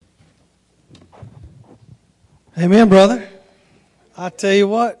Amen, brother. I tell you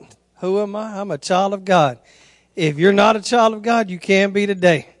what, who am I? I'm a child of God. If you're not a child of God, you can be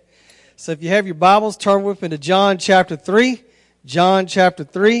today. So if you have your Bibles, turn with me to John chapter 3. John chapter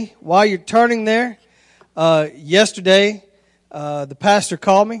 3. While you're turning there, yesterday, the pastor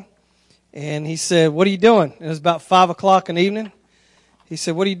called me, and he said, "What are you doing?" It was about 5 o'clock in the evening. He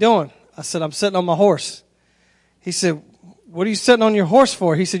said, "What are you doing?" I said, "I'm sitting on my horse." He said, "What are you sitting on your horse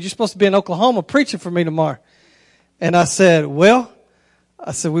for?" He said, "You're supposed to be in Oklahoma preaching for me tomorrow." And I said, we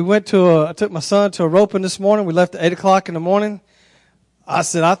I took my son to a roping this morning. We left at 8 o'clock in the morning. I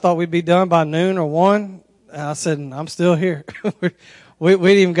said, I thought we'd be done by noon or 1. And I said, I'm still here. we ain't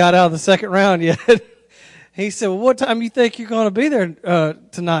even got out of the second round yet. He said, "Well, what time do you think you're going to be there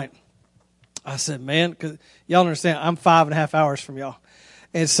tonight?" I said, "Man, 'cause y'all understand, I'm 5.5 hours from y'all.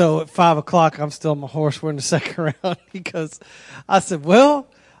 And so at 5 o'clock, I'm still on my horse. We're in the second round." Because I said, "Well,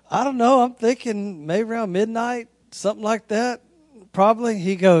 I don't know. I'm thinking maybe around midnight, something like that, probably."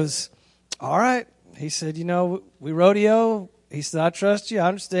 He goes, "All right." He said, "We rodeo." He said, "I trust you. I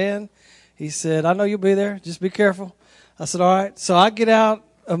understand." He said, "I know you'll be there. Just be careful." I said, "All right." So I get out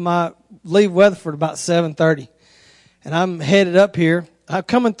of leave Weatherford about 7:30, and I'm headed up here. I'm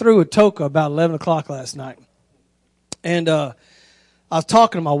coming through Atoka about 11 o'clock last night. And I was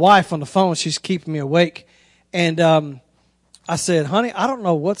talking to my wife on the phone. She's keeping me awake. And I said, "Honey, I don't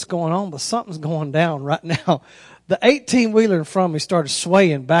know what's going on, but something's going down right now." The 18-wheeler in front of me started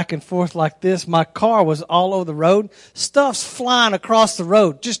swaying back and forth like this. My car was all over the road. Stuff's flying across the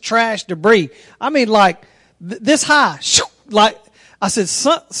road, just trash, debris. I mean, like this high. Like I said,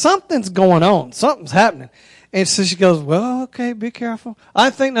 something's going on. Something's happening. And so she goes, "Well, okay, be careful." I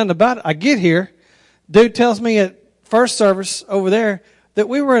didn't think nothing about it. I get here. Dude tells me at first service over there that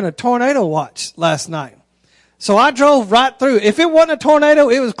we were in a tornado watch last night. So I drove right through. If it wasn't a tornado,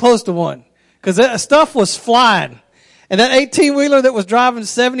 it was close to one. Because that stuff was flying. And that 18-wheeler that was driving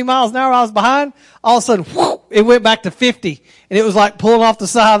 70 miles an hour I was behind, all of a sudden, whoop, it went back to 50. And it was like pulling off the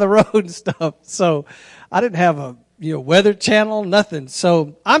side of the road and stuff. So I didn't have a weather channel, nothing.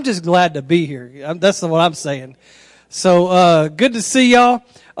 So I'm just glad to be here. That's what I'm saying. So good to see y'all.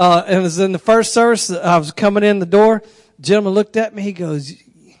 And it was in the first service. I was coming in the door. The gentleman looked at me. He goes,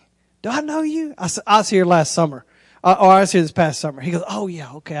 "Do I know you?" I said, "I was here last summer. Or I was here this past summer." He goes, "Oh,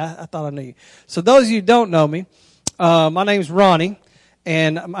 yeah, okay, I thought I knew you." So those of you who don't know me, my name's Ronnie,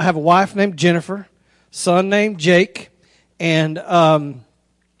 and I have a wife named Jennifer, son named Jake, and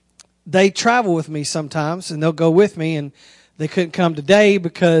they travel with me sometimes, and they'll go with me, and they couldn't come today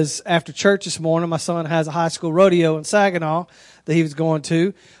because after church this morning, my son has a high school rodeo in Saginaw that he was going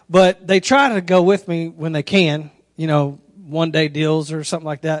to, but they try to go with me when they can, one-day deals or something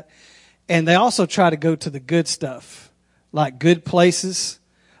like that. And they also try to go to the good stuff, like good places.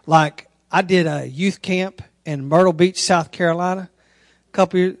 Like I did a youth camp in Myrtle Beach, South Carolina, a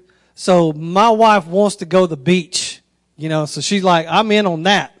couple years. So my wife wants to go to the beach, so she's like, "I'm in on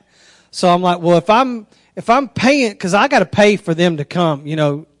that." So I'm like, well, if I'm paying, because I got to pay for them to come,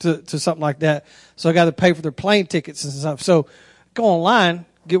 to something like that. So I got to pay for their plane tickets and stuff. So go online,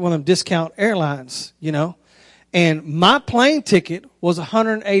 get one of them discount airlines, And my plane ticket was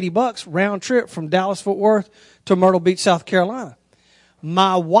 $180 round trip from Dallas-Fort Worth to Myrtle Beach, South Carolina.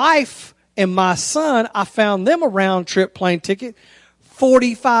 My wife and my son, I found them a round trip plane ticket,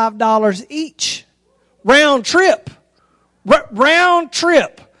 $45 each. Round trip. Round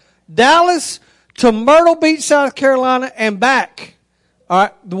trip. Dallas to Myrtle Beach, South Carolina and back. All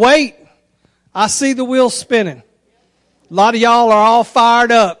right, wait. I see the wheels spinning. A lot of y'all are all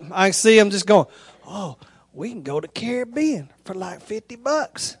fired up. I see them just going, "Oh, we can go to Caribbean for like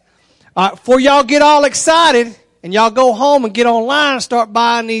 $50. All right, before y'all get all excited and y'all go home and get online and start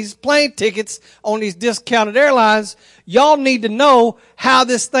buying these plane tickets on these discounted airlines, y'all need to know how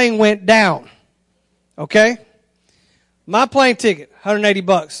this thing went down. Okay? My plane ticket,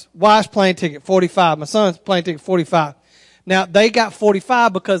 $180. Wife's plane ticket, $45. My son's plane ticket, $45. Now, they got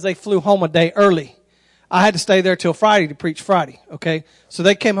 $45 because they flew home a day early. I had to stay there till Friday to preach Friday. Okay? So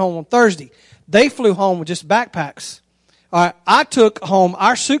they came home on Thursday. They flew home with just backpacks. All right, I took home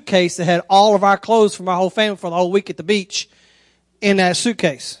our suitcase that had all of our clothes from our whole family for the whole week at the beach in that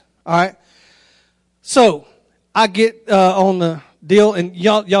suitcase. All right. So I get on the deal, and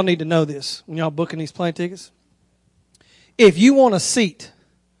y'all need to know this when y'all booking these plane tickets. If you want a seat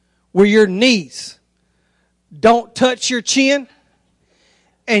where your knees don't touch your chin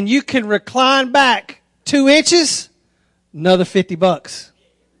and you can recline back 2 inches, another $50.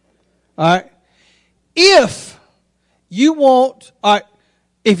 All right. If you want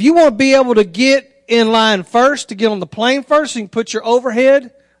to be able to get in line first, to get on the plane first, so you can put your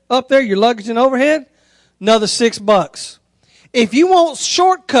overhead up there, your luggage and overhead, another $6. If you want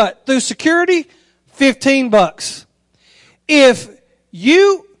shortcut through security, $15. If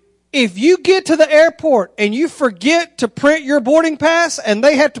you get to the airport and you forget to print your boarding pass and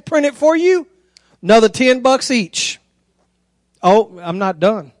they have to print it for you, another $10 each. Oh, I'm not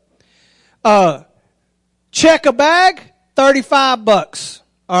done. Check a bag, $35.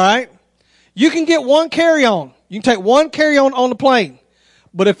 All right. You can get one carry-on. You can take one carry-on on the plane.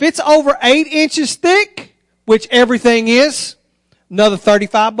 But if it's over 8 inches thick, which everything is, another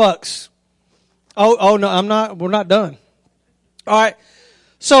 $35. Oh no, we're not done. All right.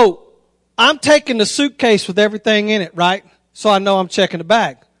 So I'm taking the suitcase with everything in it, right? So I know I'm checking the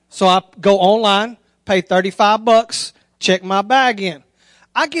bag. So I go online, pay $35, check my bag in.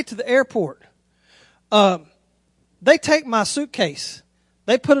 I get to the airport. They take my suitcase.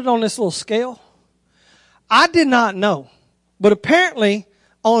 They put it on this little scale. I did not know, but apparently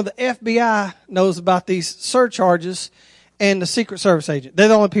only the FBI knows about these surcharges and the Secret Service agent. They're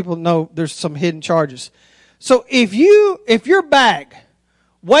the only people that know there's some hidden charges. So if your bag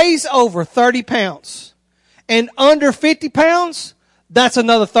weighs over 30 pounds and under 50 pounds, that's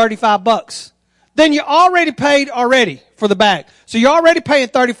another $35. Then you already paid for the bag. So you're already paying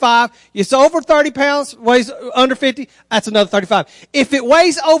 $35. It's over 30 pounds, weighs under 50, that's another $35. If it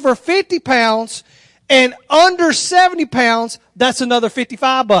weighs over 50 pounds and under 70 pounds, that's another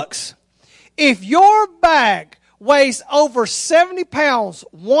 $55. If your bag weighs over 70 pounds,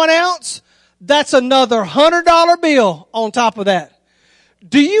 1 ounce, that's another $100 bill on top of that.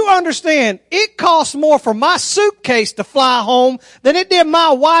 Do you understand? It costs more for my suitcase to fly home than it did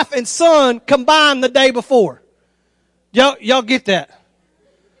my wife and son combined the day before. Y'all get that?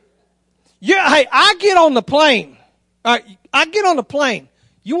 Yeah. Hey, I get on the plane. All right, I get on the plane.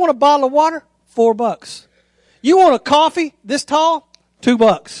 You want a bottle of water? $4. You want a coffee this tall?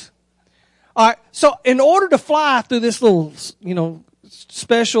 $2. All right. So in order to fly through this little,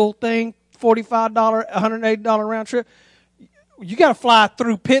 special thing, $45, $180 round trip, you got to fly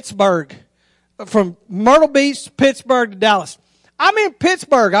through Pittsburgh, from Myrtle Beach, Pittsburgh to Dallas. I'm in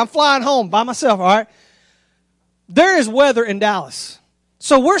Pittsburgh. I'm flying home by myself, all right? There is weather in Dallas.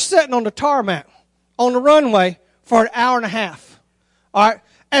 So we're sitting on the tarmac on the runway for an hour and a half, all right?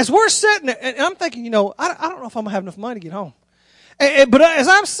 As we're sitting there, and I'm thinking, I don't know if I'm going to have enough money to get home. But as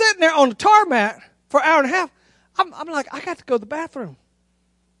I'm sitting there on the tarmac for an hour and a half, I'm like, I got to go to the bathroom.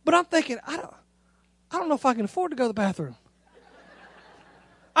 But I'm thinking, I don't know if I can afford to go to the bathroom.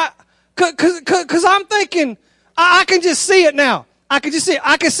 Cause I'm thinking, I can just see it now. I can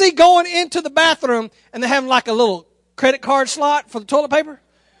see going into the bathroom and they having like a little credit card slot for the toilet paper.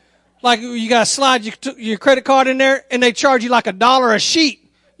 Like you got to slide your credit card in there and they charge you like $1 a sheet.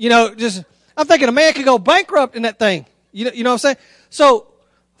 I'm thinking a man could go bankrupt in that thing. You know what I'm saying? So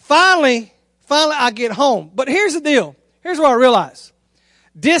finally I get home. But here's the deal. Here's what I realized.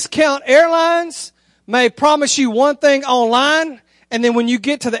 Discount airlines may promise you one thing online, and then when you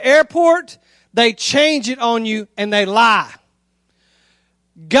get to the airport, they change it on you and they lie.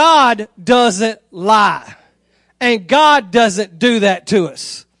 God doesn't lie. And God doesn't do that to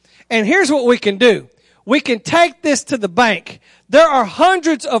us. And here's what we can do. We can take this to the bank. There are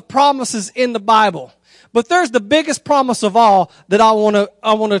hundreds of promises in the Bible. But there's the biggest promise of all that I want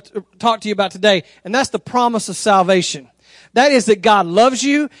to talk to you about today, and that's the promise of salvation. That is that God loves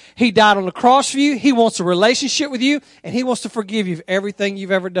you. He died on the cross for you. He wants a relationship with you, and He wants to forgive you for everything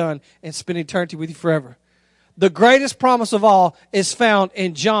you've ever done and spend eternity with you forever. The greatest promise of all is found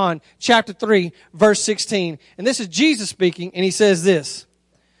in John chapter 3, verse 16. And this is Jesus speaking, and He says this: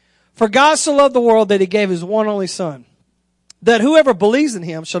 "For God so loved the world that He gave His one only Son, that whoever believes in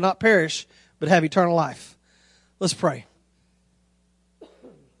Him shall not perish, but have eternal life." Let's pray.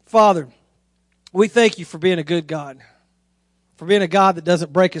 Father, we thank You for being a good God, for being a God that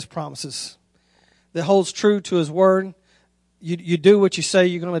doesn't break His promises, that holds true to His word. You do what You say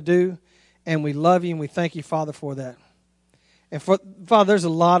you're going to do, and we love You, and we thank You, Father, for that. And Father, there's a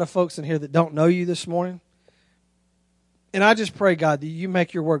lot of folks in here that don't know You this morning. And I just pray, God, that You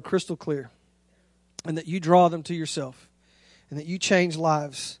make Your word crystal clear, and that You draw them to Yourself, and that You change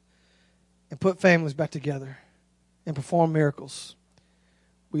lives and put families back together and perform miracles.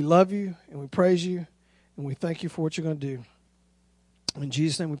 We love You, and we praise You, and we thank You for what You're going to do. In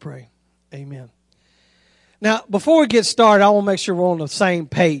Jesus' name we pray. Amen. Now, before we get started, I want to make sure we're on the same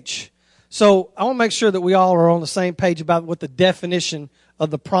page. So I want to make sure that we all are on the same page about what the definition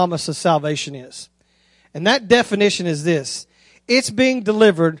of the promise of salvation is. And that definition is this: it's being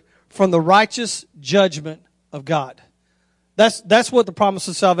delivered from the righteous judgment of God. That's what the promise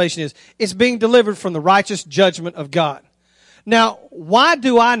of salvation is. It's being delivered from the righteous judgment of God. Now, why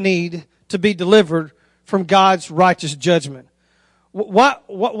do I need to be delivered from God's righteous judgment.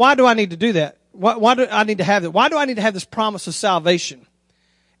 Why do I need to do that? Why do I need to have that? Why do I need to have this promise of salvation?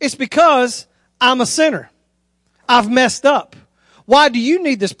 It's because I'm a sinner. I've messed up. Why do you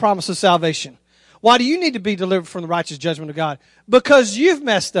need this promise of salvation? Why do you need to be delivered from the righteous judgment of God? Because you've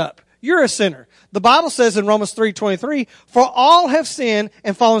messed up. You're a sinner. The Bible says in Romans 3:23, for all have sinned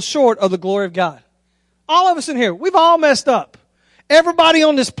and fallen short of the glory of God. All of us in here, we've all messed up. Everybody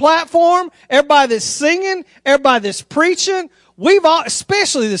on this platform, everybody that's singing, everybody that's preaching, we've all,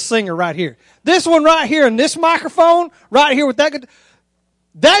 especially this singer right here. This one right here in this microphone, right here with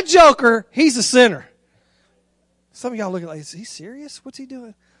that joker, he's a sinner. Some of y'all looking like, is he serious? What's he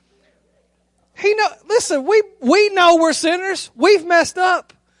doing? Listen, we know we're sinners. We've messed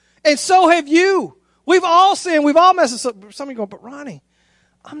up. And so have you. We've all sinned. We've all messed up. Some of you go, but Ronnie,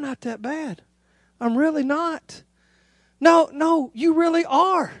 I'm not that bad. I'm really not. No, you really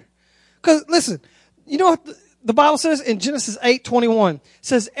are. Because listen, you know what the Bible says in Genesis 8:21? It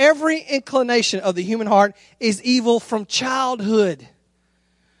says every inclination of the human heart is evil from childhood.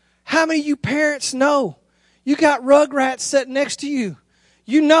 How many of you parents know? You got rugrats sitting next to you.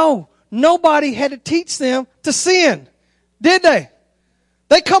 You know nobody had to teach them to sin, did they?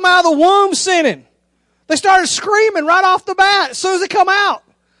 They come out of the womb sinning. They started screaming right off the bat as soon as they come out.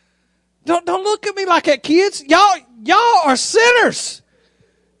 Don't look at me like that, kids. Y'all are sinners.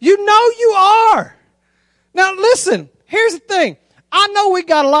 You know you are. Now listen, here's the thing. I know we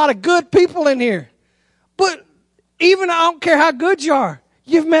got a lot of good people in here. But even I don't care how good you are,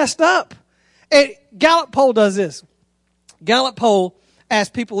 you've messed up. And Gallup poll does this. Gallup poll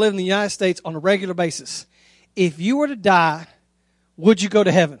asks people living in the United States on a regular basis, if you were to die, would you go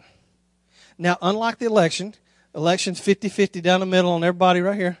to heaven? Now, unlike the election's 50-50 down the middle on everybody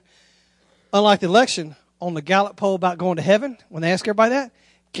right here. Unlike the election, on the Gallup poll about going to heaven, when they ask everybody that,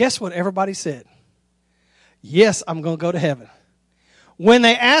 guess what everybody said? Yes, I'm going to go to heaven. When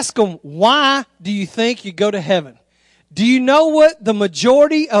they ask them, why do you think you go to heaven? Do you know what the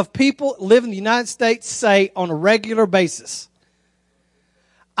majority of people live in the United States say on a regular basis?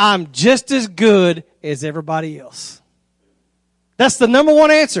 I'm just as good as everybody else. That's the number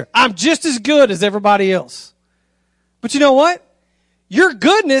one answer. I'm just as good as everybody else. But you know what? Your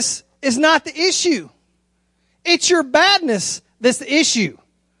goodness is not the issue. It's your badness that's the issue.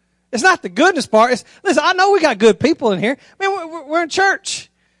 It's not the goodness part. Listen, I know we got good people in here. I mean, we're in church.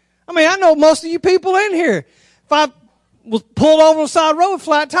 I mean, I know most of you people in here. If I was pulled over on the side of the road with a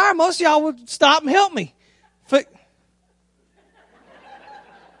flat tire, most of y'all would stop and help me.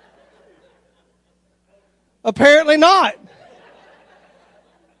 Apparently not.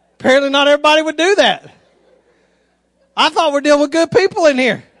 Apparently not everybody would do that. I thought we're dealing with good people in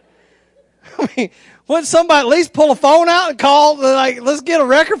here. I mean, wouldn't somebody at least pull a phone out and call, like, let's get a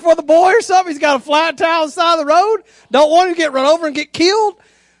record for the boy or something? He's got a flat tire on the side of the road. Don't want him to get run over and get killed.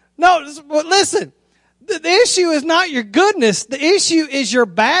 No, listen, the issue is not your goodness. The issue is your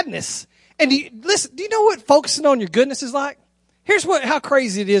badness. And do you know what focusing on your goodness is like? Here's how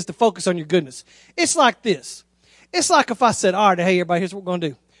crazy it is to focus on your goodness. It's like this. It's like if I said, all right, hey, everybody, here's what we're going to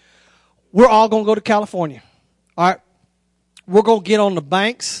do. We're all going to go to California. All right. We're going to get on the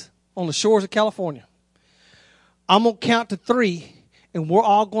banks, on the shores of California. I'm going to count to 3, and we're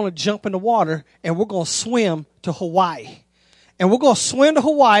all going to jump in the water, and we're going to swim to Hawaii. And we're going to swim to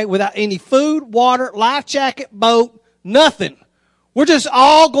Hawaii without any food, water, life jacket, boat, nothing. We're just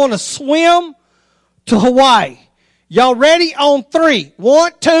all going to swim to Hawaii. Y'all ready? On 3.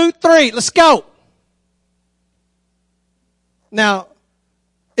 1, 2, 3. Let's go. Now,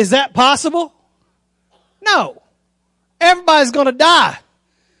 is that possible? No. Everybody's going to die.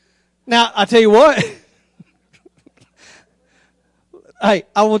 Now, I tell you what. Hey,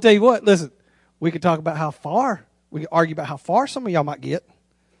 I will tell you what. Listen, we could talk about how far. We could argue about how far some of y'all might get.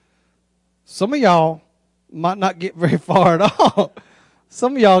 Some of y'all might not get very far at all.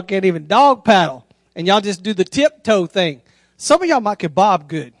 Some of y'all can't even dog paddle. And y'all just do the tiptoe thing. Some of y'all might could bob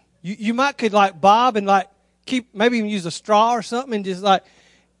good. You might could like bob and like maybe even use a straw or something and just like,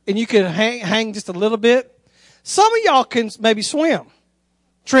 and you could hang just a little bit. Some of y'all can maybe swim.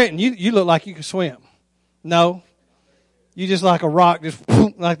 Trenton, you look like you can swim. No. You just like a rock, just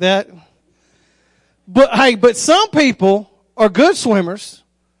like that. But some people are good swimmers.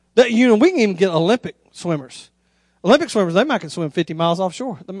 That we can even get Olympic swimmers. Olympic swimmers, they might can swim 50 miles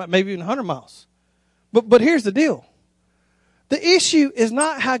offshore. They might, maybe even 100 miles. But here's the deal. The issue is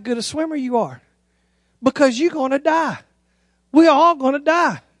not how good a swimmer you are. Because you're going to die. We're all going to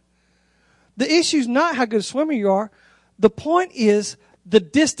die. The issue is not how good a swimmer you are. The point is the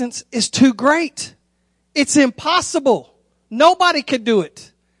distance is too great. It's impossible. Nobody could do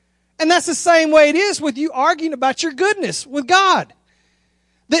it. And that's the same way it is with you arguing about your goodness with God.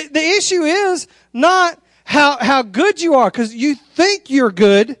 The issue is not how good you are, because you think you're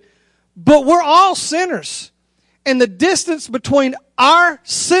good, but we're all sinners. And the distance between our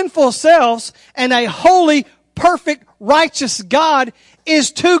sinful selves and a holy, perfect, righteous God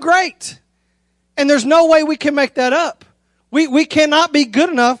is too great. And there's no way we can make that up. We cannot be good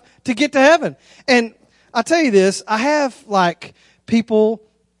enough to get to heaven. And I'll tell you this, I have like people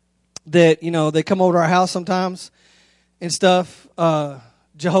that, they come over to our house sometimes and stuff,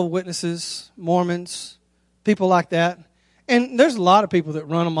 Jehovah's Witnesses, Mormons, people like that. And there's a lot of people that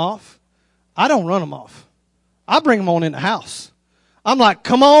run them off. I don't run them off. I bring them on in the house. I'm like,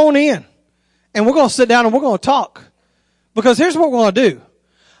 come on in. And we're going to sit down and we're going to talk. Because here's what we're going to do.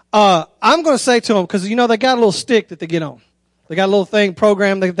 I'm going to say to them, because, they got a little stick that they get on. They got a little thing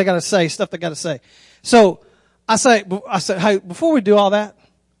programmed. They got to say stuff they got to say. So I said, hey, before we do all that,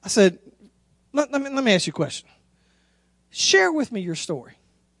 I said, let me ask you a question. Share with me your story.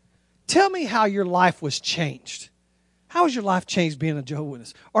 Tell me how your life was changed. How was your life changed being a Jehovah's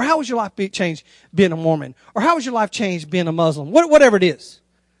Witness? Or how was your life changed being a Mormon? Or how was your life changed being a Muslim? Whatever it is.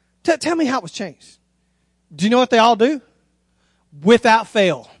 Tell me how it was changed. Do you know what they all do? Without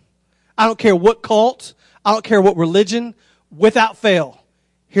fail. I don't care what cult. I don't care what religion. Without fail.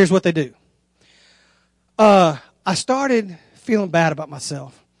 Here's what they do. I started feeling bad about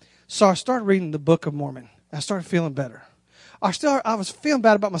myself. So I started reading the Book of Mormon. I started feeling better. I was feeling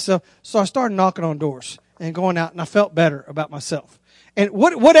bad about myself, so I started knocking on doors and going out, and I felt better about myself. And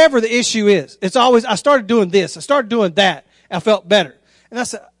whatever the issue is, it's always, I started doing this, I started doing that, and I felt better. And I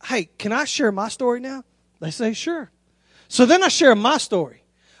said, hey, can I share my story now? They say, sure. So then I share my story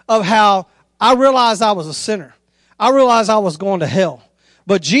of how I realized I was a sinner. I realized I was going to hell.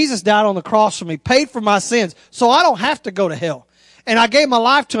 But Jesus died on the cross for me, paid for my sins, so I don't have to go to hell. And I gave my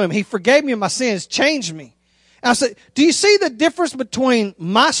life to Him. He forgave me of my sins, changed me. And I said, do you see the difference between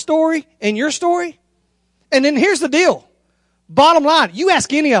my story and your story? And then here's the deal. Bottom line, you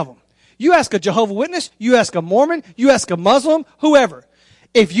ask any of them. You ask a Jehovah's Witness, you ask a Mormon, you ask a Muslim, whoever.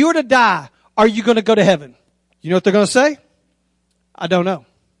 If you were to die, are you going to go to heaven? You know what they're going to say? I don't know.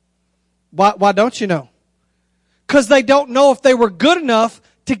 Why don't you know? Because they don't know if they were good enough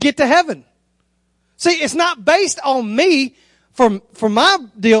to get to heaven. See, it's not based on me for my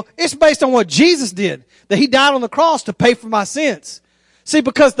deal. It's based on what Jesus did. That He died on the cross to pay for my sins. See,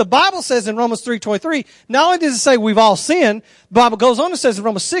 because the Bible says in Romans 3:23, not only does it say we've all sinned, the Bible goes on and says in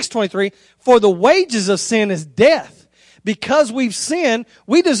Romans 6:23, for the wages of sin is death. Because we've sinned,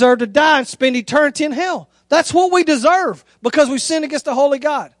 we deserve to die and spend eternity in hell. That's what we deserve because we've sinned against the holy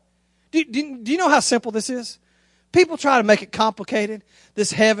God. Do you know how simple this is? People try to make it complicated,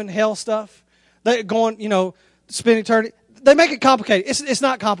 this heaven, hell stuff. They're going, spend eternity. They make it complicated. It's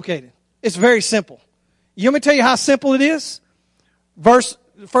not complicated. It's very simple. You want me to tell you how simple it is? 1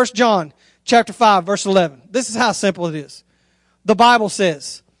 John chapter 5, verse 11. This is how simple it is. The Bible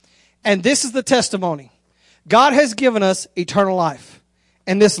says, and this is the testimony. God has given us eternal life,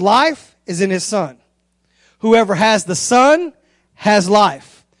 and this life is in His Son. Whoever has the Son has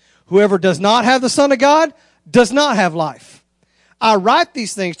life. Whoever does not have the Son of God does not have life. I write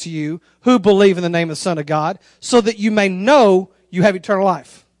these things to you who believe in the name of the Son of God, so that you may know you have eternal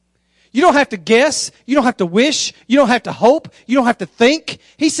life. You don't have to guess. You don't have to wish. You don't have to hope. You don't have to think.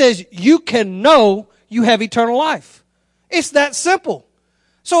 He says you can know you have eternal life. It's that simple.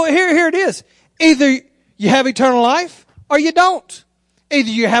 So here it is. Either you have eternal life or you don't. Either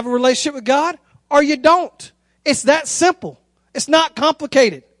you have a relationship with God or you don't. It's that simple. It's not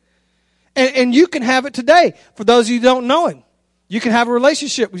complicated. And you can have it today. For those of you who don't know Him, you can have a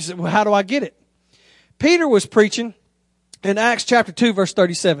relationship. We said, well, how do I get it? Peter was preaching in Acts chapter 2, verse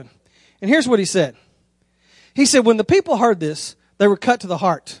 37. And here's what he said. He said, when the people heard this, they were cut to the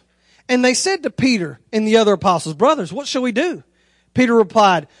heart. And they said to Peter and the other apostles, brothers, what shall we do? Peter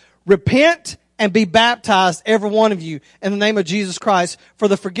replied, repent and be baptized, every one of you, in the name of Jesus Christ, for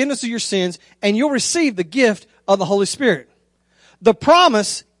the forgiveness of your sins, and you'll receive the gift of the Holy Spirit. The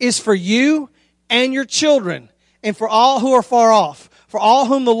promise is for you and your children, and for all who are far off, for all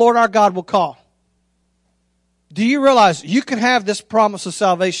whom the Lord our God will call. Do you realize you can have this promise of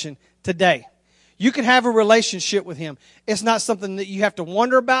salvation today? You can have a relationship with Him. It's not something that you have to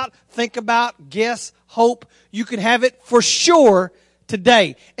wonder about, think about, guess, hope. You can have it for sure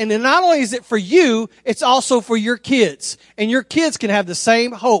today. And then not only is it for you, it's also for your kids. And your kids can have the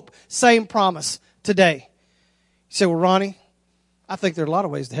same hope, same promise today. You say, well, Ronnie, I think there are a lot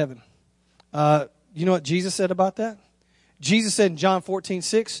of ways to heaven. You know what Jesus said about that? Jesus said in John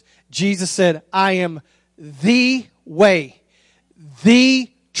 14:6, Jesus said, I am the way, the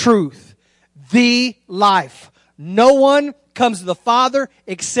truth, the life. No one comes to the Father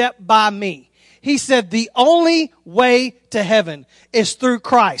except by me. He said the only way to heaven is through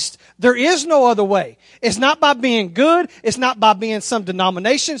Christ. There is no other way. It's not by being good. It's not by being some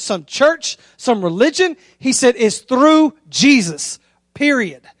denomination, some church, some religion. He said it's through Jesus,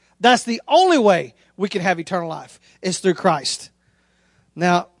 period. That's the only way we can have eternal life, is through Christ.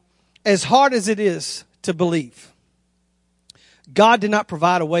 Now, as hard as it is to believe, God did not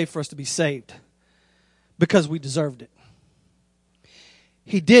provide a way for us to be saved because we deserved it.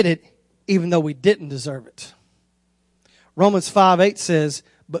 He did it even though we didn't deserve it. Romans 5:8 says,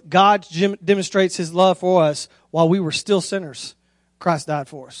 but God demonstrates his love for us while we were still sinners. Christ died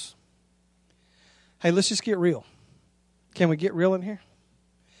for us. Hey, let's just get real. Can we get real in here?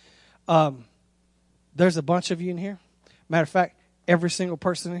 There's a bunch of you in here. Matter of fact, every single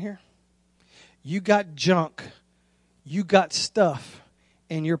person in here. You got junk. You got stuff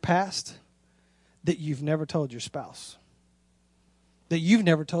in your past that you've never told your spouse. That you've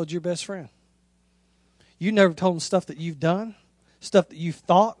never told your best friend. You never told them stuff that you've done, stuff that you've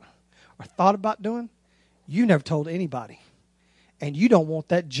thought or thought about doing. You never told anybody. And you don't want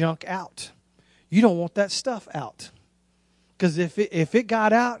that junk out. You don't want that stuff out. Because if it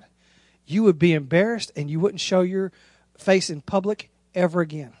got out, you would be embarrassed and you wouldn't show your face in public ever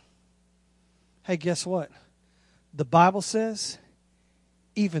again. Hey, guess what? The Bible says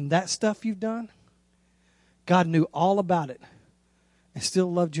even that stuff you've done, God knew all about it and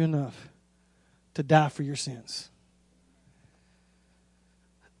still loved you enough to die for your sins.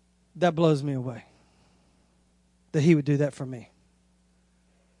 That blows me away. That he would do that for me.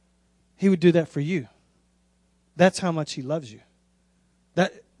 He would do that for you. That's how much he loves you.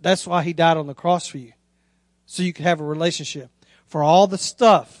 That's why he died on the cross for you. So you could have a relationship. For all the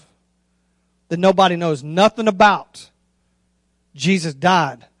stuff that nobody knows nothing about, Jesus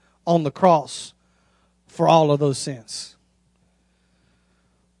died on the cross for all of those sins.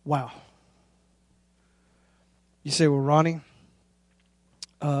 Wow. You say, well, Ronnie,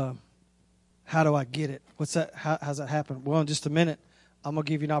 how do I get it? What's that? How's that happen? Well, in just a minute, I'm going to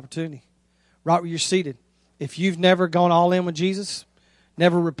give you an opportunity. Right where you're seated. If you've never gone all in with Jesus,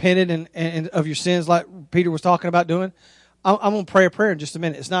 never repented and of your sins like Peter was talking about doing, I'm going to pray a prayer in just a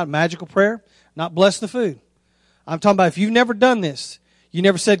minute. It's not a magical prayer, not bless the food. I'm talking about if you've never done this, you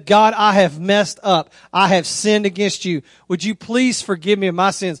never said, God, I have messed up. I have sinned against you. Would you please forgive me of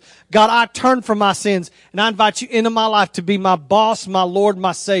my sins? God, I turn from my sins, and I invite you into my life to be my boss, my Lord,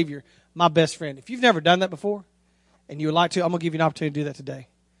 my Savior, my best friend. If you've never done that before, and you would like to, I'm going to give you an opportunity to do that today.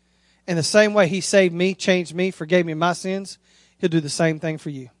 In the same way he saved me, changed me, forgave me of my sins, he'll do the same thing for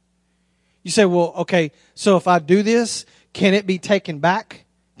you. You say, well, okay, so if I do this, can it be taken back?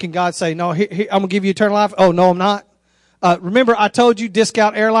 Can God say, no, here, I'm going to give you eternal life? Oh, no, I'm not. Remember, I told you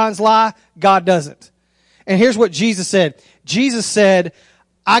discount airlines lie. God doesn't. And here's what Jesus said. Jesus said,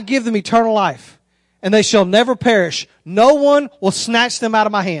 I give them eternal life, and they shall never perish. No one will snatch them out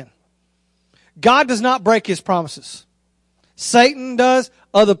of my hand. God does not break his promises. Satan does.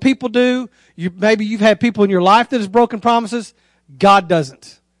 Other people do. Maybe you've had people in your life that has broken promises. God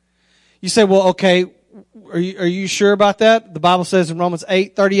doesn't. You say, well, okay, are you sure about that? The Bible says in Romans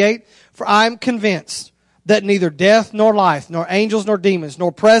 8:38, for I am convinced that neither death nor life, nor angels nor demons,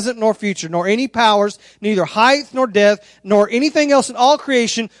 nor present nor future, nor any powers, neither height nor depth, nor anything else in all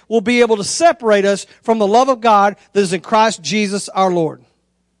creation will be able to separate us from the love of God that is in Christ Jesus our Lord.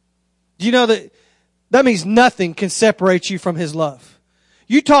 Do you know that means nothing can separate you from his love?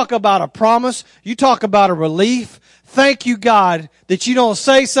 You talk about a promise. You talk about a relief. Thank you, God, that you don't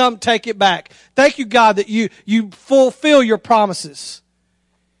say something, take it back. Thank you, God, that you fulfill your promises.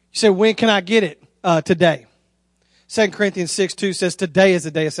 You say, when can I get it? Today. 2 Corinthians 6:2 says today is the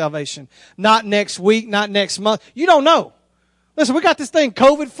day of salvation. Not next week, not next month. You don't know. Listen, we got this thing,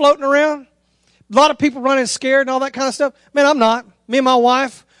 COVID, floating around. A lot of people running scared and all that kind of stuff. Man, I'm not. Me and my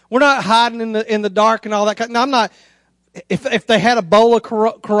wife, we're not hiding in the dark and all that kind of. No, I'm not. If they had a bowl of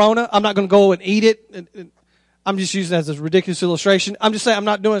Corona, I'm not going to go and eat it. I'm just using it as a ridiculous illustration. I'm just saying I'm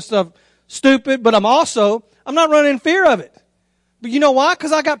not doing stuff stupid, but I'm not running in fear of it. But you know why?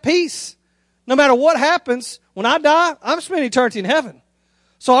 Because I got peace. No matter what happens, when I die, I'm spending eternity in heaven.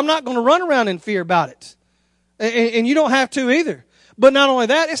 So I'm not going to run around in fear about it. And you don't have to either. But not only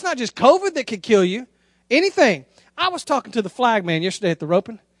that, it's not just COVID that could kill you. Anything. I was talking to the flag man yesterday at the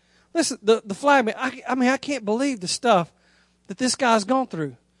roping. Listen, the flag man, I can't believe the stuff that this guy's gone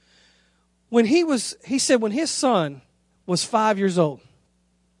through. He said when his son was 5 years old,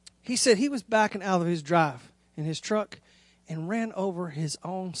 he said he was backing out of his drive in his truck and ran over his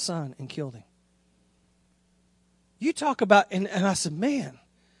own son and killed him. You talk about, and I said, man,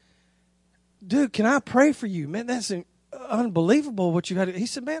 dude, can I pray for you? Man, that's unbelievable what you had. He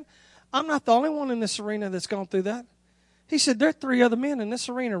said, man, I'm not the only one in this arena that's gone through that. He said, there are 3 other men in this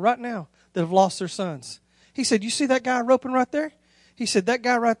arena right now that have lost their sons. He said, you see that guy roping right there? He said, that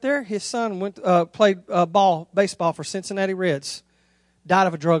guy right there, his son played baseball for Cincinnati Reds, died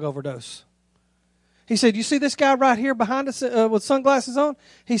of a drug overdose. He said, you see this guy right here behind us with sunglasses on?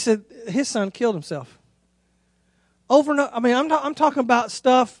 He said, his son killed himself. Over and over. I mean, I'm talking about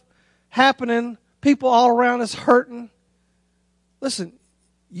stuff happening, people all around us hurting. Listen,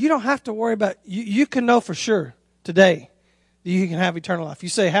 you don't have to worry about, you can know for sure today that you can have eternal life. You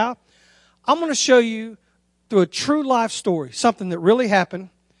say, how? I'm going to show you through a true life story, something that really happened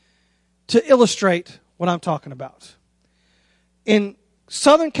to illustrate what I'm talking about. In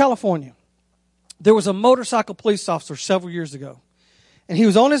Southern California, there was a motorcycle police officer several years ago. And he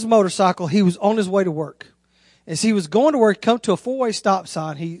was on his motorcycle. He was on his way to work. As he was going to work, come to a 4-way stop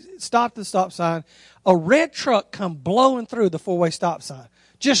sign. He stopped the stop sign. A red truck come blowing through the 4-way stop sign.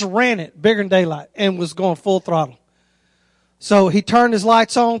 Just ran it bigger than daylight and was going full throttle. So he turned his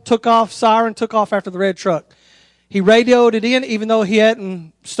lights on, took off, siren, took off after the red truck. He radioed it in, even though he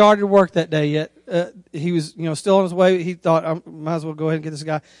hadn't started work that day yet. He was, still on his way. He thought, I might as well go ahead and get this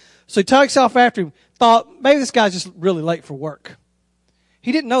guy. So he takes off after him, thought maybe this guy's just really late for work.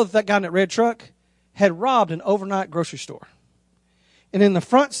 He didn't know that guy in that red truck had robbed an overnight grocery store. And in the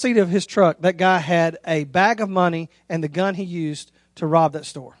front seat of his truck, that guy had a bag of money and the gun he used to rob that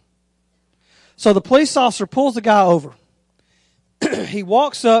store. So the police officer pulls the guy over. He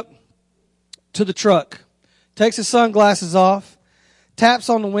walks up to the truck, takes his sunglasses off, taps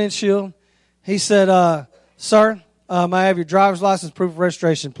on the windshield. He said, sir, may I have your driver's license, proof of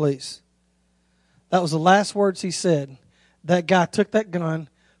registration, please? That was the last words he said. That guy took that gun,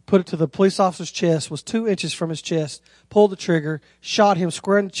 put it to the police officer's chest, was 2 inches from his chest, pulled the trigger, shot him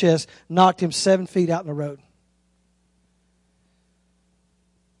square in the chest, knocked him 7 feet out in the road.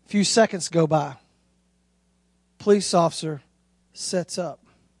 A few seconds go by. Police officer sets up.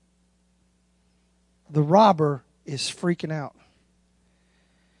 The robber is freaking out.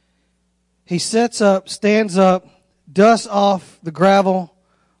 He sets up, stands up, dusts off the gravel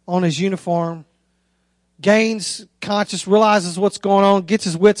on his uniform, gains conscious, realizes what's going on, gets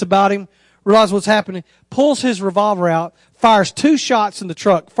his wits about him, realizes what's happening, pulls his revolver out, fires 2 shots in the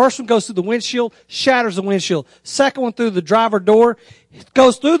truck. First one goes through the windshield, shatters the windshield. Second one through the driver door,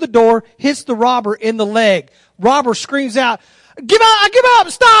 goes through the door, hits the robber in the leg. Robber screams out, give up, I give up,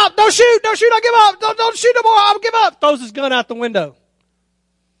 stop, don't shoot, I give up, don't shoot no more, I'll give up. Throws his gun out the window.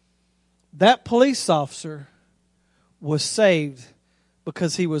 That police officer was saved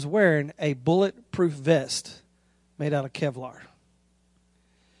because he was wearing a bulletproof vest made out of Kevlar.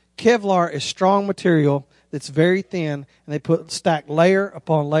 Kevlar is strong material that's very thin, and they stack layer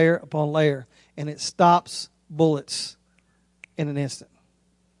upon layer upon layer, and it stops bullets in an instant.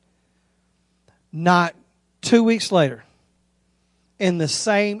 Not 2 weeks later, in the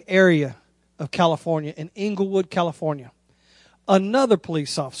same area of California, in Inglewood, California, another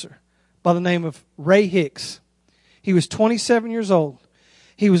police officer by the name of Ray Hicks. He was 27 years old.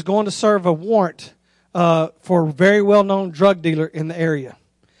 He was going to serve a warrant for a very well-known drug dealer in the area.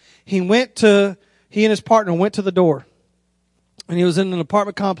 He and his partner went to the door. And he was in an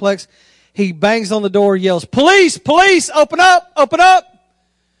apartment complex. He bangs on the door, yells, police, police, open up, open up.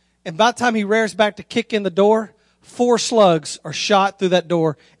 And by the time he rears back to kick in the door, 4 slugs are shot through that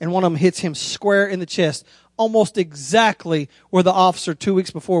door, and one of them hits him square in the chest, almost exactly where the officer 2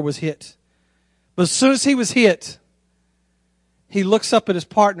 weeks before was hit. But as soon as he was hit, he looks up at his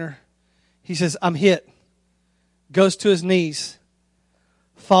partner. He says, I'm hit. Goes to his knees,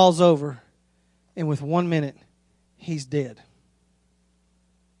 falls over, and with 1 minute, he's dead.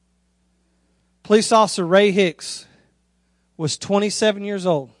 Police officer Ray Hicks was 27 years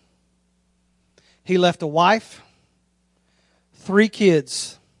old. He left a wife, 3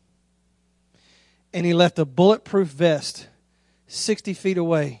 kids, and he left a bulletproof vest 60 feet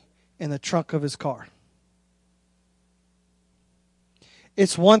away in the trunk of his car.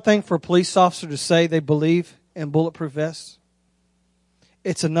 It's one thing for a police officer to say they believe in bulletproof vests.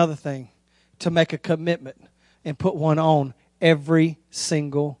 It's another thing to make a commitment and put one on every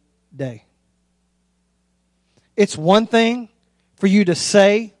single day. It's one thing for you to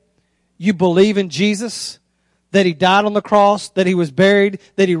say you believe in Jesus, that He died on the cross, that He was buried,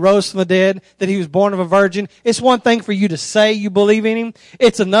 that He rose from the dead, that He was born of a virgin. It's one thing for you to say you believe in Him.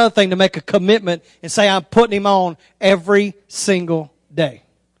 It's another thing to make a commitment and say, I'm putting Him on every single day.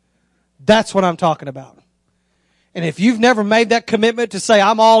 That's what I'm talking about. And if you've never made that commitment to say,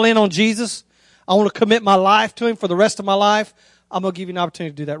 I'm all in on Jesus, I want to commit my life to Him for the rest of my life, I'm going to give you an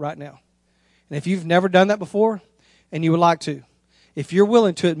opportunity to do that right now. And if you've never done that before and you would like to, if you're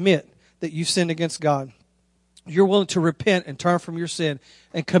willing to admit that you sinned against God, you're willing to repent and turn from your sin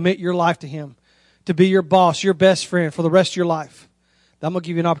and commit your life to Him, to be your boss, your best friend for the rest of your life, then I'm going to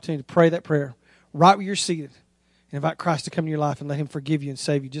give you an opportunity to pray that prayer right where you're seated and invite Christ to come into your life and let Him forgive you and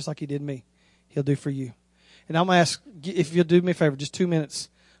save you just like He did me. He'll do for you. And I'm going to ask, if you'll do me a favor, just 2 minutes.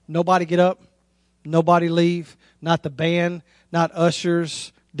 Nobody get up. Nobody leave. Not the band, not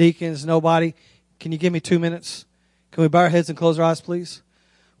ushers, deacons, nobody. Can you give me 2 minutes? Can we bow our heads and close our eyes, please?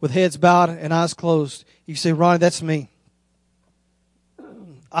 With heads bowed and eyes closed. You say, Ronnie, that's me.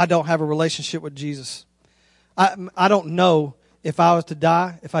 I don't have a relationship with Jesus. I don't know if I was to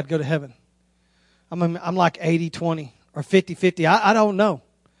die, if I'd go to heaven. I'm like 80-20 or 50-50. I don't know.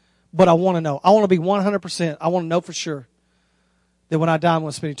 But I want to know. I want to be 100%. I want to know for sure that when I die, I'm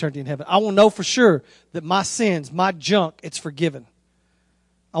going to spend eternity in heaven. I want to know for sure that my sins, my junk, it's forgiven.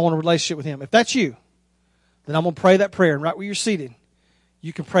 I want a relationship with Him. If that's you, then I'm going to pray that prayer. And right where you're seated,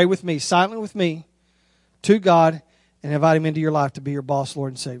 you can pray with me, silently with me, to God, and invite Him into your life to be your boss,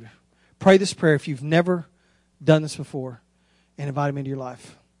 Lord, and Savior. Pray this prayer if you've never done this before, and invite Him into your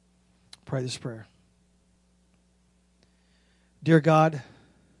life. Pray this prayer. Dear God,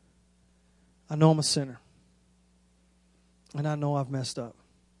 I know I'm a sinner, and I know I've messed up.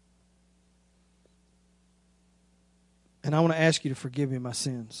 And I want to ask you to forgive me my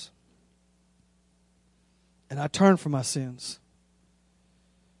sins. And I turn from my sins.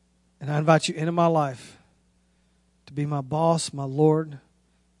 And I invite you into my life to be my boss, my Lord,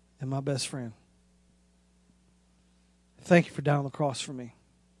 and my best friend. Thank you for dying on the cross for me.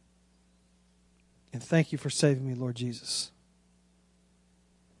 And thank you for saving me, Lord Jesus.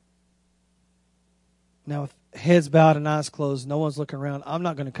 Now, with heads bowed and eyes closed, no one's looking around, I'm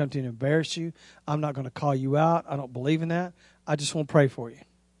not going to come to you and embarrass you. I'm not going to call you out. I don't believe in that. I just want to pray for you.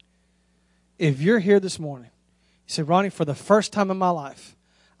 If you're here this morning, you say, Ronnie, for the first time in my life,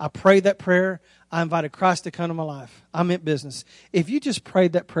 I prayed that prayer. I invited Christ to come to my life. I'm in business. If you just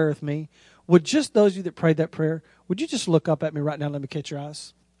prayed that prayer with me, would just those of you that prayed that prayer, would you just look up at me right now and let me catch your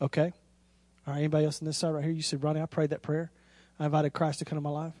eyes? Okay? All right, anybody else on this side right here? You say, Ronnie, I prayed that prayer. I invited Christ to come to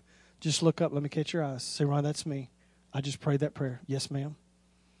my life. Just look up. Let me catch your eyes. Say, Ron, that's me. I just prayed that prayer. Yes, ma'am.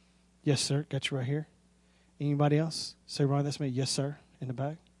 Yes, sir. Got you right here. Anybody else? Say, Ron, that's me. Yes, sir. In the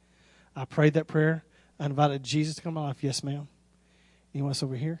back. I prayed that prayer. I invited Jesus to come to my life. Yes, ma'am. Anyone else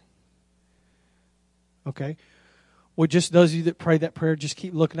over here? Okay. Well, just those of you that prayed that prayer, just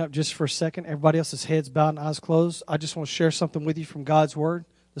keep looking up just for a second. Everybody else's heads bowed and eyes closed. I just want to share something with you from God's Word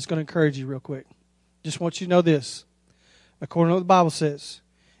that's going to encourage you real quick. Just want you to know this. According to what the Bible says,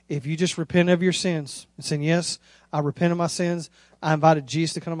 if you just repent of your sins and say, yes, I repent of my sins, I invited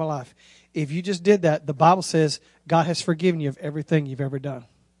Jesus to come to my life. If you just did that, the Bible says God has forgiven you of everything you've ever done.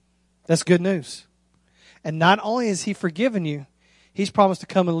 That's good news. And not only has He forgiven you, He's promised to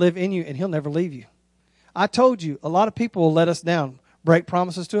come and live in you, and He'll never leave you. I told you, a lot of people will let us down, break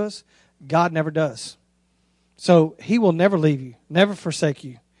promises to us. God never does. So He will never leave you, never forsake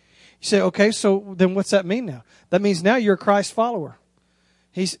you. You say, okay, so then what's that mean now? That means now you're a Christ follower.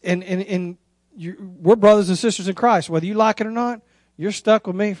 We're brothers and sisters in Christ. Whether you like it or not, you're stuck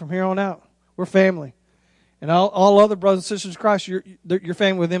with me from here on out. We're family. And all other brothers and sisters in Christ, you're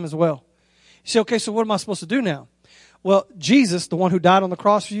family with them as well. You say, okay, so what am I supposed to do now? Well, Jesus, the one who died on the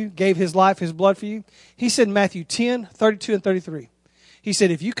cross for you, gave His life, His blood for you. He said in Matthew 10, 32 and 33, He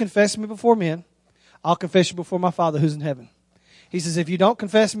said, if you confess me before men, I'll confess you before my Father who's in heaven. He says, if you don't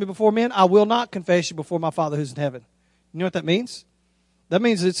confess me before men, I will not confess you before my Father who's in heaven. You know what that means? That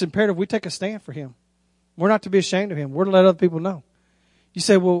means it's imperative we take a stand for Him. We're not to be ashamed of Him. We're to let other people know. You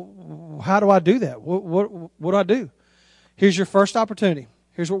say, well, how do I do that? What do I do? Here's your first opportunity.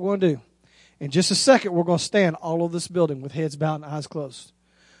 Here's what we're going to do. In just a second, we're going to stand all over this building with heads bowed and eyes closed.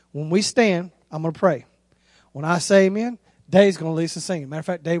 When we stand, I'm going to pray. When I say amen, Dave's going to lead us in singing. Matter of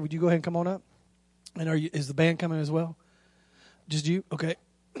fact, Dave, would you go ahead and come on up? And is the band coming as well? Just you? Okay.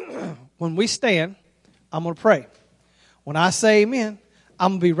 When we stand, I'm going to pray. When I say amen,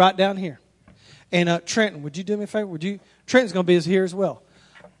 I'm going to be right down here. And Trenton, would you do me a favor? Trenton's going to be here as well.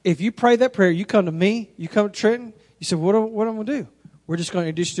 If you pray that prayer, you come to me, you come to Trenton, you say, what am I going to do? We're just going to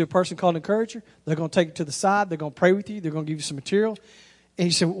introduce you to a person called an encourager. They're going to take you to the side. They're going to pray with you. They're going to give you some material. And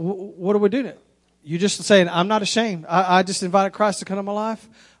you say, what do we do now? You're just saying, I'm not ashamed. I just invited Christ to come to my life.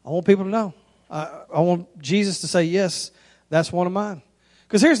 I want people to know. I want Jesus to say, yes, that's one of mine.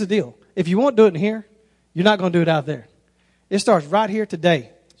 Because here's the deal. If you won't do it in here, you're not going to do it out there. It starts right here today.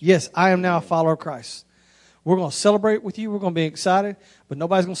 Yes, I am now a follower of Christ. We're going to celebrate with you. We're going to be excited, but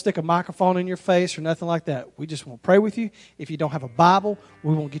nobody's going to stick a microphone in your face or nothing like that. We just want to pray with you. If you don't have a Bible,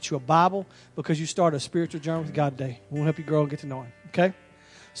 we won't get you a Bible because you start a spiritual journey with God today. We'll help you grow and get to know Him, okay?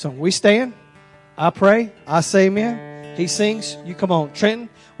 So when we stand, I pray, I say amen. He sings, you come on. Trenton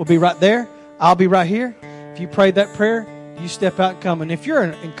will be right there. I'll be right here. If you prayed that prayer, you step out and come. And if you're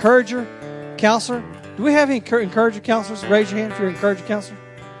an encourager, counselor, do we have any encourager counselors? Raise your hand if you're an encourager counselor.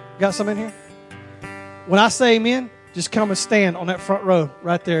 Got some in here? When I say amen, just come and stand on that front row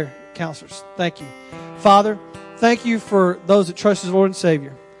right there, counselors. Thank you. Father, thank you for those that trust as Lord and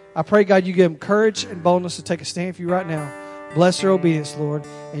Savior. I pray, God, you give them courage and boldness to take a stand for you right now. Bless their obedience, Lord.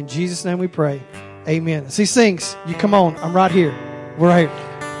 In Jesus' name we pray. Amen. As he sings, you come on. I'm right here. We're right here.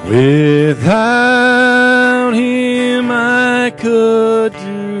 Without Him I could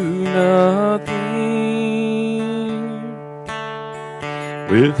do nothing.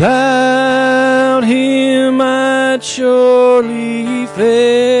 Without Him I'd surely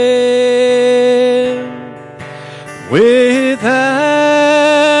fail. Without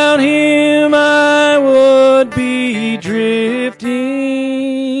Him I would be drifting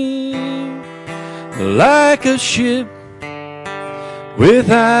like a ship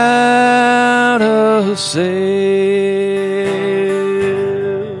without a sail.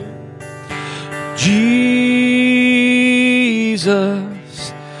 Jesus,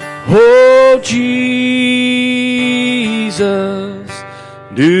 oh Jesus,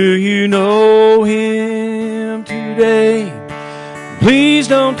 do you know Him today? Please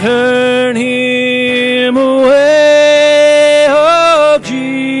don't turn Him away. Oh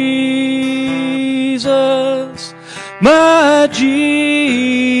Jesus, my Jesus,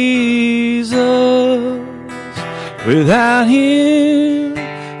 without Him,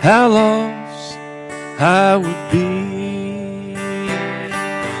 how lost I would be.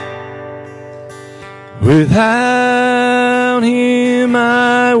 Without Him,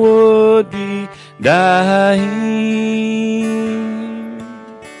 I would be dying.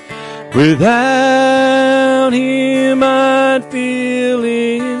 Without Him, I'd feel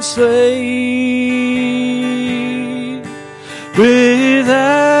enslaved.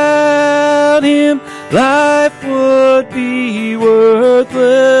 Without Him, life would be worthless.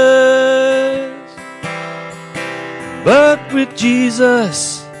 But with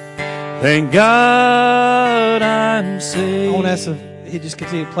Jesus, thank God I'm saved. I want to ask if he just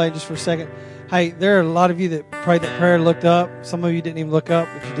continue to play just for a second. Hey, there are a lot of you that prayed that prayer and looked up. Some of you didn't even look up.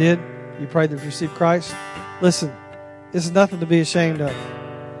 If you did, you prayed to receive Christ. Listen, this is nothing to be ashamed of.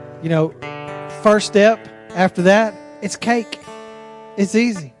 You know, first step after that, it's cake. It's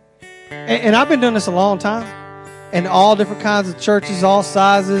easy. And I've been doing this a long time. And all different kinds of churches, all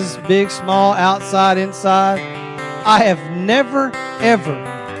sizes, big, small, outside, inside. I have never,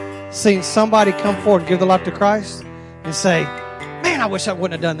 ever seen somebody come forward and give their life to Christ and say, man, I wish I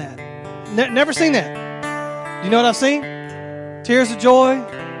wouldn't have done that. Never seen that. Do you know what I've seen? Tears of joy,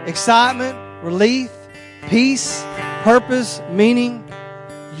 excitement, relief, peace, purpose, meaning.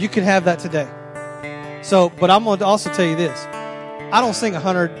 You can have that today. So, but I'm going to also tell you this. I don't sing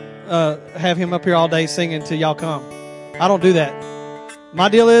 100, have him up here all day singing until y'all come. I don't do that. My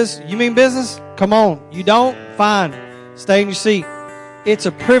deal is, you mean business? Come on. You don't? Fine. Stay in your seat. It's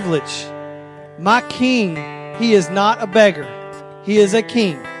a privilege. My King, He is not a beggar. He is a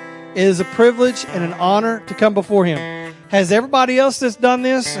king. It is a privilege and an honor to come before Him. Has everybody else that's done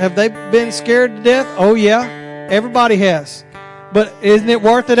this, have they been scared to death? Oh, yeah. Everybody has. But isn't it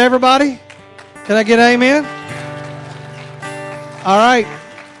worth it, everybody? Can I get an amen? All right.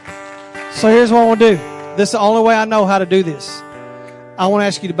 So here's what I want to do. This is the only way I know how to do this. I want to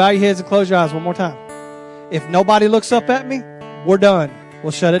ask you to bow your heads and close your eyes one more time. If nobody looks up at me, we're done.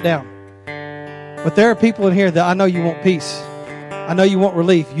 We'll shut it down. But there are people in here that I know you want peace. I know you want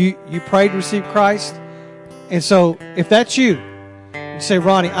relief. You prayed to receive Christ. And so if that's you, you say,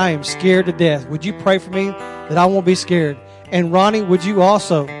 Ronnie, I am scared to death. Would you pray for me that I won't be scared? And Ronnie, would you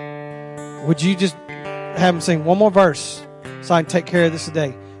just have him sing one more verse so I can take care of this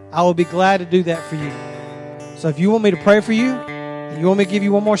today? I will be glad to do that for you. So if you want me to pray for you, and you want me to give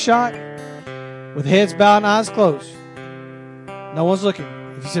you one more shot, with heads bowed and eyes closed, no one's looking.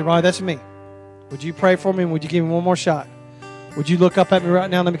 If you say, Ronnie, that's me. Would you pray for me and would you give me one more shot? Would you look up at me right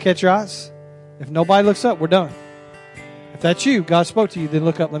now and let me catch your eyes? If nobody looks up, we're done. If that's you, God spoke to you, then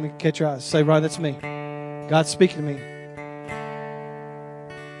look up, let me catch your eyes. Say, Ronnie, that's me. God's speaking to me.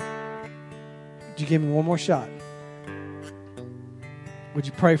 Would you give me one more shot? Would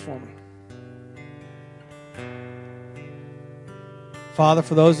you pray for me? Father,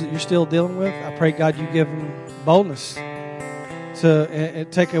 for those that you're still dealing with, I pray, God, you give them boldness to and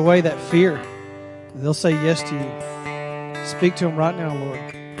take away that fear. They'll say yes to you. Speak to them right now, Lord.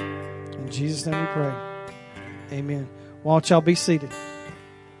 In Jesus' name we pray. Amen. Why don't y'all be seated?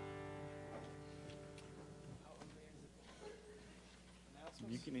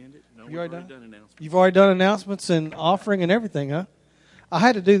 You can end it. No, You we've already already done? done announcements. You've already done announcements and offering and everything, huh? I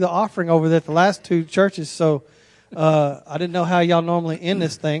had to do the offering over there at the last two churches, so I didn't know how y'all normally end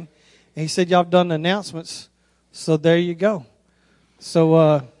this thing. And he said y'all have done the announcements, so there you go.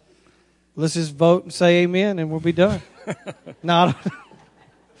 So let's just vote and say amen, and we'll be done. No,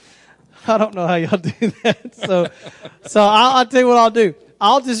 I don't know how y'all do that. So I'll tell you what I'll do.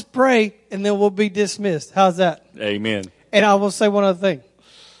 I'll just pray, and then we'll be dismissed. How's that? Amen. And I will say one other thing.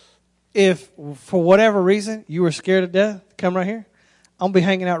 If, for whatever reason, you were scared to death, come right here. I'm going to be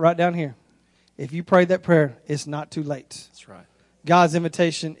hanging out right down here. If you prayed that prayer, it's not too late. That's right. God's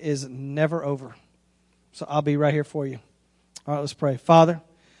invitation is never over. So I'll be right here for you. All right, let's pray. Father,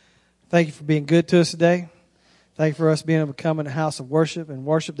 thank you for being good to us today. Thank you for us being able to come in a house of worship and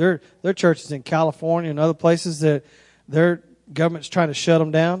worship. There are churches in California and other places that their government's trying to shut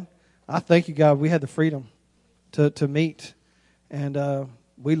them down. I thank you, God, we had the freedom to meet. And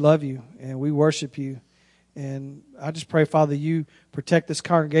we love you and we worship you. And I just pray, Father, you protect this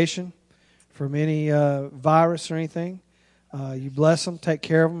congregation from any virus or anything. You bless them, take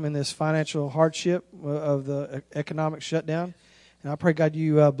care of them in this financial hardship of the economic shutdown. And I pray, God,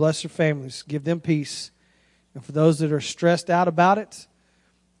 you bless their families, give them peace. And for those that are stressed out about it,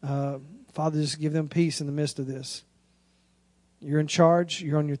 Father, just give them peace in the midst of this. You're in charge.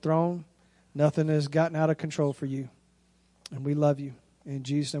 You're on your throne. Nothing has gotten out of control for you. And we love you. In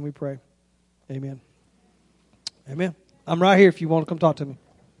Jesus' name we pray. Amen. Amen. I'm right here if you want to come talk to me.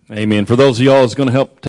 Amen. For those of y'all that's going to help